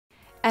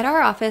At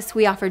our office,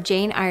 we offer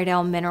Jane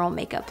Iredale Mineral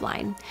Makeup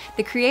line.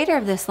 The creator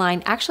of this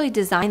line actually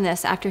designed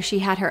this after she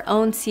had her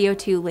own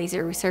CO2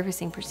 laser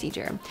resurfacing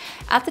procedure.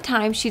 At the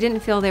time, she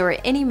didn't feel there were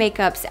any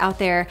makeups out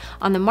there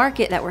on the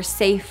market that were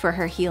safe for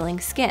her healing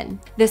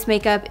skin. This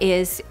makeup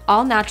is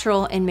all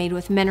natural and made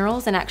with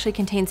minerals and actually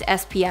contains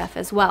SPF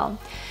as well.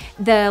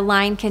 The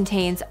line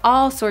contains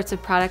all sorts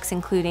of products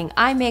including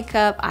eye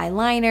makeup,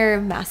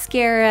 eyeliner,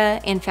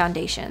 mascara, and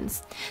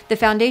foundations. The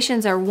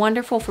foundations are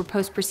wonderful for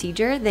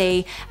post-procedure.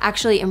 They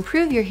actually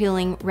improve your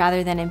healing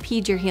rather than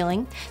impede your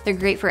healing. They're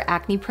great for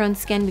acne-prone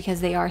skin because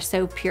they are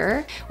so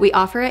pure. We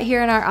offer it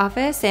here in our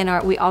office,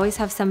 and we always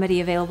have somebody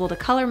available to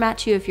color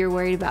match you if you're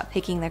worried about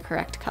picking the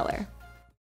correct color.